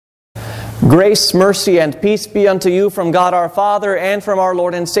Grace, mercy, and peace be unto you from God our Father and from our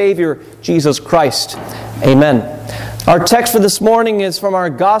Lord and Savior, Jesus Christ. Amen. Our text for this morning is from our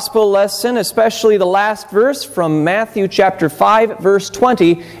gospel lesson, especially the last verse from Matthew chapter 5, verse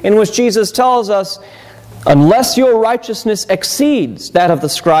 20, in which Jesus tells us, "Unless your righteousness exceeds that of the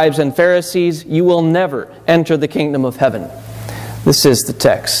scribes and Pharisees, you will never enter the kingdom of heaven." This is the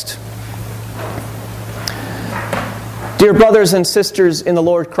text. Dear brothers and sisters in the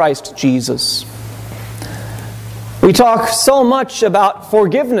Lord Christ Jesus, we talk so much about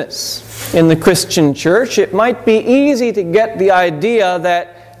forgiveness in the Christian church. It might be easy to get the idea that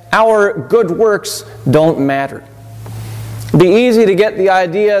our good works don't matter. It'd be easy to get the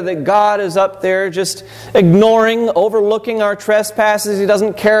idea that God is up there just ignoring, overlooking our trespasses. He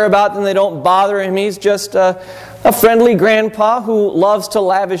doesn't care about them. They don't bother Him. He's just a friendly grandpa who loves to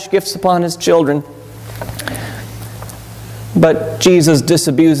lavish gifts upon His children. But Jesus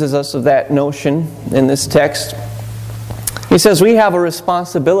disabuses us of that notion in this text. He says we have a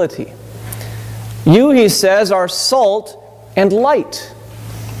responsibility. You, He says, are salt and light.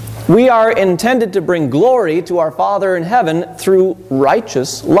 We are intended to bring glory to our Father in heaven through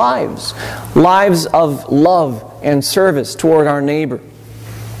righteous lives. Lives of love and service toward our neighbor.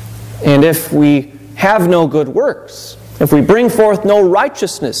 And if we have no good works, if we bring forth no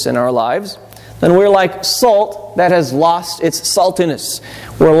righteousness in our lives, then we're like salt that has lost its saltiness.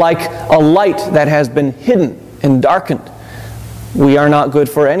 We're like a light that has been hidden and darkened. We are not good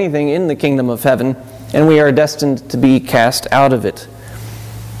for anything in the kingdom of heaven, and we are destined to be cast out of it.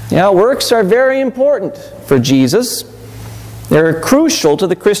 Now, works are very important for Jesus. They're crucial to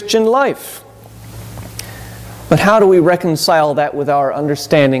the Christian life. But how do we reconcile that with our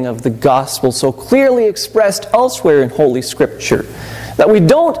understanding of the gospel so clearly expressed elsewhere in Holy Scripture? That we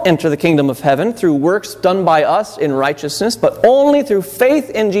don't enter the kingdom of heaven through works done by us in righteousness, but only through faith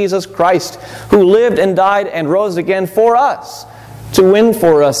in Jesus Christ, who lived and died and rose again for us, to win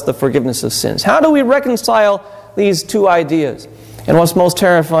for us the forgiveness of sins. How do we reconcile these two ideas? And what's most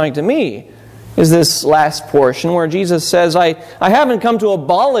terrifying to me is this last portion where Jesus says, I haven't come to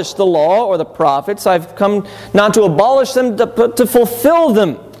abolish the law or the prophets. I've come not to abolish them, but to fulfill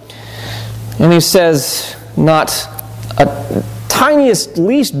them. And He says, not a tiniest,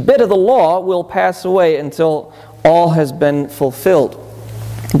 least bit of the law will pass away until all has been fulfilled.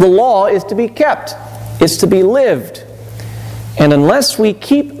 The law is to be kept. It's to be lived. And unless we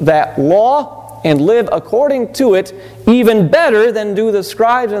keep that law and live according to it, even better than do the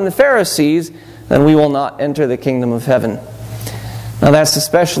scribes and the Pharisees, then we will not enter the kingdom of heaven. Now that's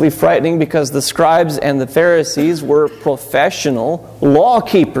especially frightening because the scribes and the Pharisees were professional law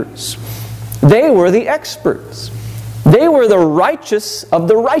keepers. They were the experts. They were the righteous of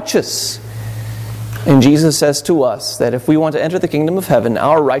the righteous. And Jesus says to us that if we want to enter the kingdom of heaven,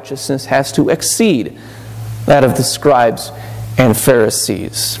 our righteousness has to exceed that of the scribes and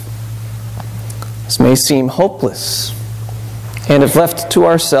Pharisees. This may seem hopeless, and if left to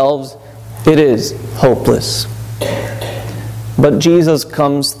ourselves, it is hopeless. But Jesus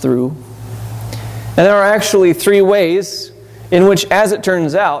comes through. And there are actually three ways in which, as it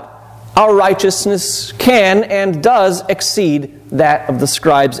turns out, our righteousness can and does exceed that of the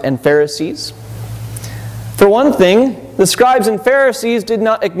scribes and Pharisees. For one thing, the scribes and Pharisees did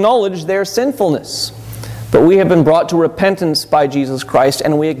not acknowledge their sinfulness. But we have been brought to repentance by Jesus Christ,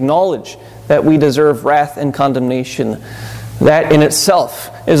 and we acknowledge that we deserve wrath and condemnation. That in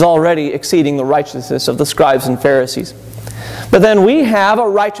itself is already exceeding the righteousness of the scribes and Pharisees. But then we have a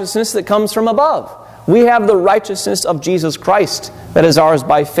righteousness that comes from above. We have the righteousness of Jesus Christ that is ours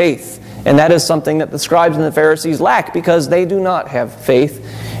by faith. And that is something that the scribes and the Pharisees lack because they do not have faith.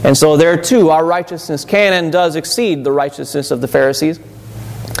 And so there too, our righteousness can and does exceed the righteousness of the Pharisees.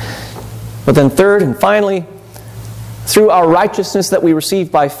 But then third and finally, through our righteousness that we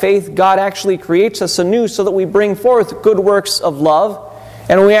receive by faith, God actually creates us anew so that we bring forth good works of love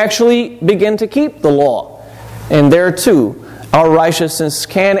and we actually begin to keep the law. And there too, our righteousness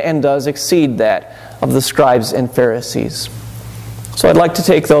can and does exceed that of the scribes and Pharisees. So I'd like to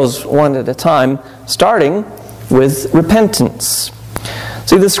take those one at a time, starting with repentance.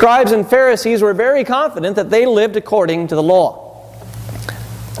 See, the scribes and Pharisees were very confident that they lived according to the law.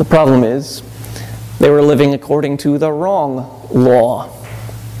 The problem is, they were living according to the wrong law.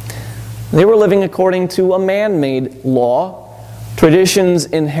 They were living according to a man-made law, traditions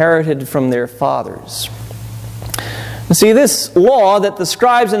inherited from their fathers. You see, this law that the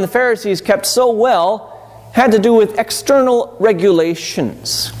scribes and the Pharisees kept so well had to do with external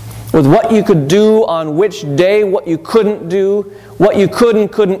regulations, with what you could do on which day, what you couldn't do, what you could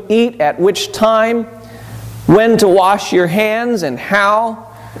and couldn't eat at which time, when to wash your hands and how,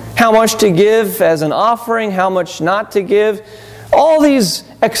 how much to give as an offering, how much not to give. All these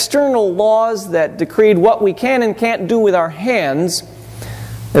external laws that decreed what we can and can't do with our hands,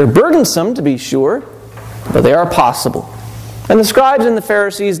 they're burdensome to be sure, but they are possible. And the scribes and the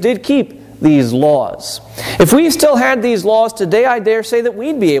Pharisees did keep these laws. If we still had these laws today, I dare say that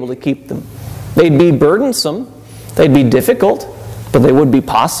we'd be able to keep them. They'd be burdensome, they'd be difficult, but they would be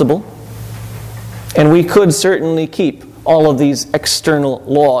possible. And we could certainly keep all of these external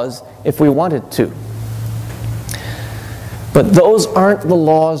laws if we wanted to. But those aren't the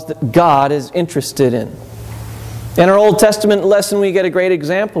laws that God is interested in. In our Old Testament lesson, we get a great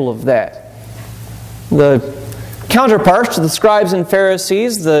example of that. The counterparts to the scribes and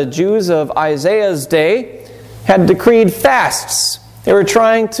Pharisees, the Jews of Isaiah's day, had decreed fasts. They were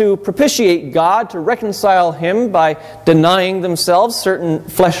trying to propitiate God, to reconcile Him by denying themselves certain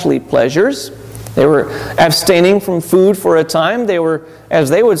fleshly pleasures. They were abstaining from food for a time. They were, as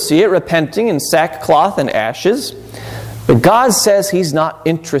they would see it, repenting in sackcloth and ashes. But God says He's not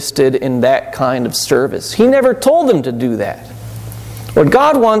interested in that kind of service. He never told them to do that. What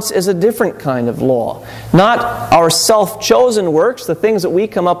God wants is a different kind of law. Not our self-chosen works, the things that we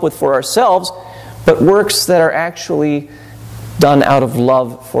come up with for ourselves, but works that are actually done out of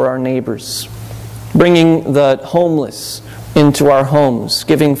love for our neighbors. Bringing the homeless into our homes,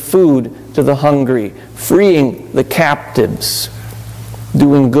 giving food to the hungry, freeing the captives,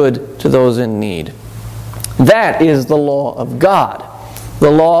 doing good to those in need. That is the law of God. The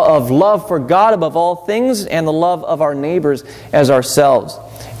law of love for God above all things and the love of our neighbors as ourselves.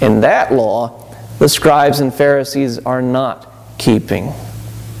 And that law, the scribes and Pharisees are not keeping.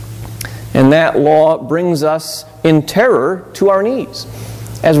 And that law brings us in terror to our knees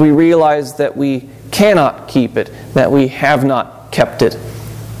as we realize that we cannot keep it, that we have not kept it,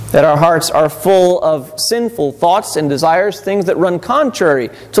 that our hearts are full of sinful thoughts and desires, things that run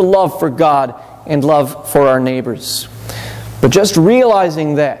contrary to love for God and love for our neighbors. But just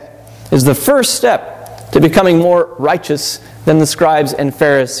realizing that is the first step to becoming more righteous than the scribes and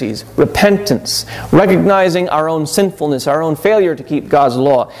Pharisees. Repentance, recognizing our own sinfulness, our own failure to keep God's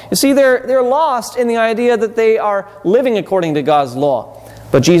law. You see, they're lost in the idea that they are living according to God's law.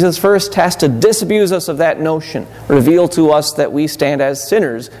 But Jesus first has to disabuse us of that notion, reveal to us that we stand as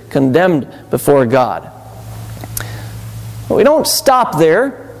sinners, condemned before God. But we don't stop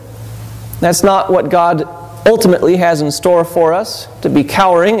there. That's not what God ultimately has in store for us, to be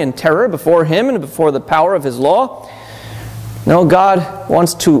cowering in terror before Him and before the power of His law. No, God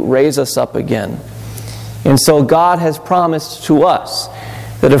wants to raise us up again. And so God has promised to us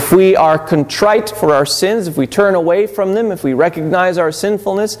that if we are contrite for our sins, if we turn away from them, if we recognize our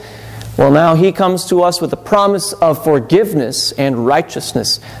sinfulness, well, now He comes to us with a promise of forgiveness and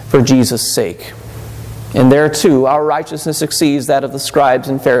righteousness for Jesus' sake. And there too, our righteousness exceeds that of the scribes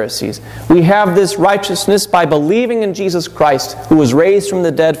and Pharisees. We have this righteousness by believing in Jesus Christ, who was raised from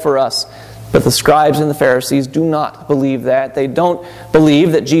the dead for us. But the scribes and the Pharisees do not believe that. They don't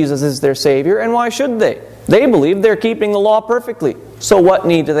believe that Jesus is their Savior. And why should they? They believe they're keeping the law perfectly. So what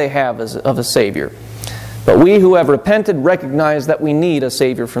need do they have of a Savior? But we who have repented recognize that we need a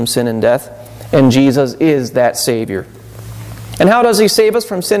Savior from sin and death. And Jesus is that Savior. And how does He save us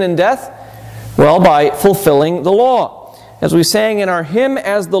from sin and death? Well, by fulfilling the law. As we sang in our hymn,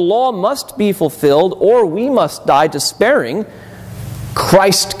 as the law must be fulfilled, or we must die despairing,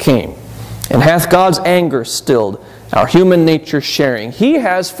 Christ came, and hath God's anger stilled, our human nature sharing. He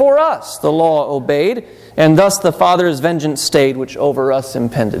has for us the law obeyed, and thus the Father's vengeance stayed, which over us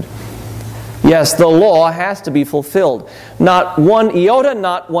impended. Yes, the law has to be fulfilled. Not one iota,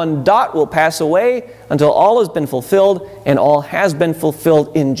 not one dot will pass away until all has been fulfilled, and all has been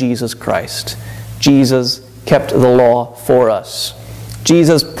fulfilled in Jesus Christ. Jesus kept the law for us.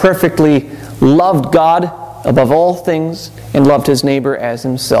 Jesus perfectly loved God above all things and loved His neighbor as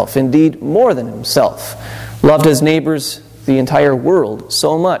Himself. Indeed, more than Himself. Loved His neighbors, the entire world,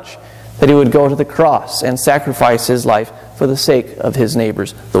 so much that He would go to the cross and sacrifice His life for the sake of His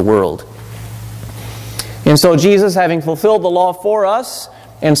neighbors, the world. And so Jesus, having fulfilled the law for us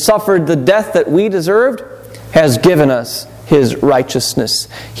and suffered the death that we deserved, has given us His righteousness.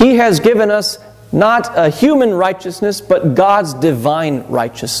 He has given us not a human righteousness, but God's divine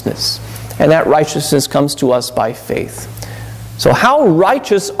righteousness. And that righteousness comes to us by faith. So how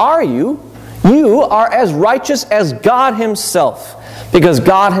righteous are you? You are as righteous as God Himself, because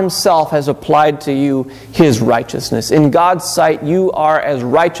God Himself has applied to you His righteousness. In God's sight, you are as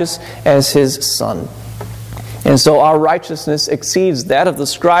righteous as His Son. And so our righteousness exceeds that of the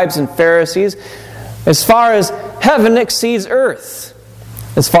scribes and Pharisees as far as heaven exceeds earth,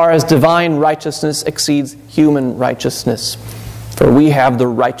 as far as divine righteousness exceeds human righteousness. for we have the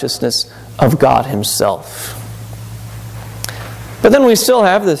righteousness of God himself. But then we still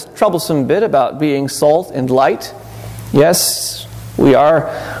have this troublesome bit about being salt and light. Yes, we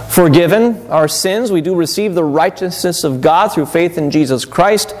are forgiven our sins. We do receive the righteousness of God through faith in Jesus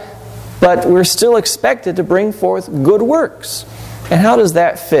Christ, but we're still expected to bring forth good works. And how does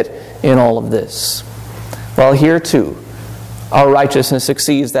that fit in all of this? Well, here too, our righteousness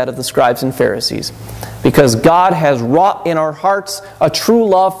exceeds that of the scribes and Pharisees, because God has wrought in our hearts a true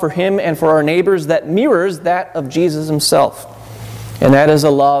love for Him and for our neighbors that mirrors that of Jesus Himself. And that is a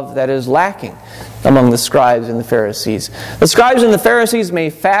love that is lacking among the scribes and the Pharisees. The scribes and the Pharisees may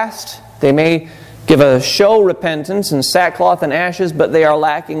fast, they may give a show repentance in sackcloth and ashes, but they are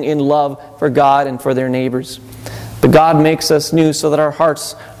lacking in love for God and for their neighbors. But God makes us new so that our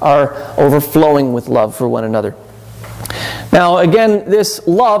hearts are overflowing with love for one another. Now again, this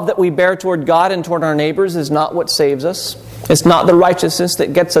love that we bear toward God and toward our neighbors is not what saves us. It's not the righteousness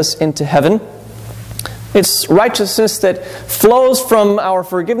that gets us into heaven. It's righteousness that flows from our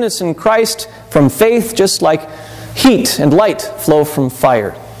forgiveness in Christ, from faith, just like heat and light flow from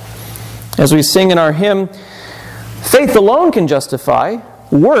fire. As we sing in our hymn, faith alone can justify,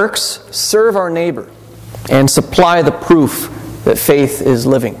 works serve our neighbor and supply the proof that faith is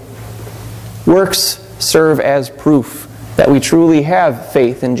living. Works serve as proof that we truly have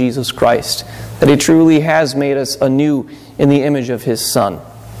faith in Jesus Christ, that He truly has made us anew in the image of His Son.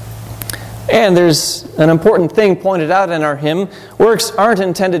 And there's an important thing pointed out in our hymn. Works aren't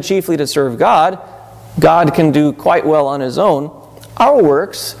intended chiefly to serve God. God can do quite well on His own. Our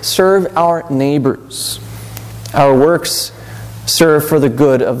works serve our neighbors. Our works serve for the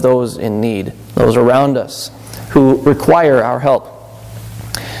good of those in need, those around us who require our help.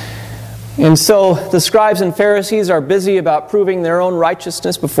 And so the scribes and Pharisees are busy about proving their own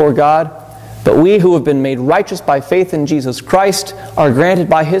righteousness before God, but we who have been made righteous by faith in Jesus Christ are granted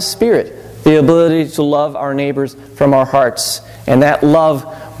by His Spirit the ability to love our neighbors from our hearts. And that love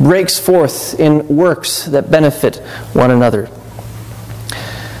breaks forth in works that benefit one another.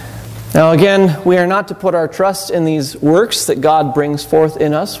 Now again, we are not to put our trust in these works that God brings forth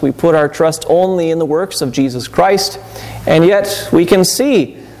in us. We put our trust only in the works of Jesus Christ. And yet we can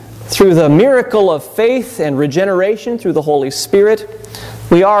see through the miracle of faith and regeneration through the Holy Spirit,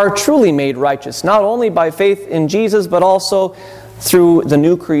 we are truly made righteous, not only by faith in Jesus, but also through the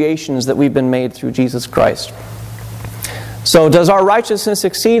new creations that we've been made through Jesus Christ. So does our righteousness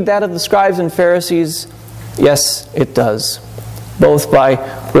exceed that of the scribes and Pharisees? Yes, it does. Both by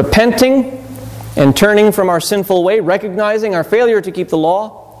repenting and turning from our sinful way, recognizing our failure to keep the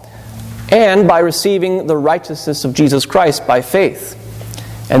law, and by receiving the righteousness of Jesus Christ by faith.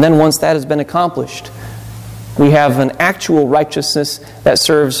 And then once that has been accomplished, we have an actual righteousness that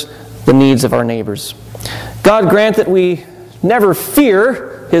serves the needs of our neighbors. God grant that we never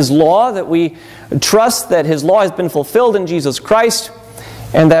fear His law, that we trust that His law has been fulfilled in Jesus Christ,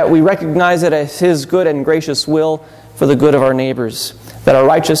 and that we recognize it as His good and gracious will for the good of our neighbors, that our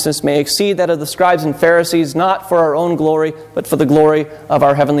righteousness may exceed that of the scribes and Pharisees, not for our own glory, but for the glory of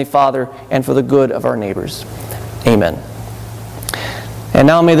our Heavenly Father and for the good of our neighbors. Amen. And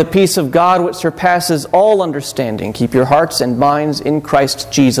now may the peace of God, which surpasses all understanding, keep your hearts and minds in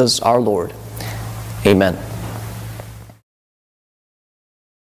Christ Jesus our Lord. Amen.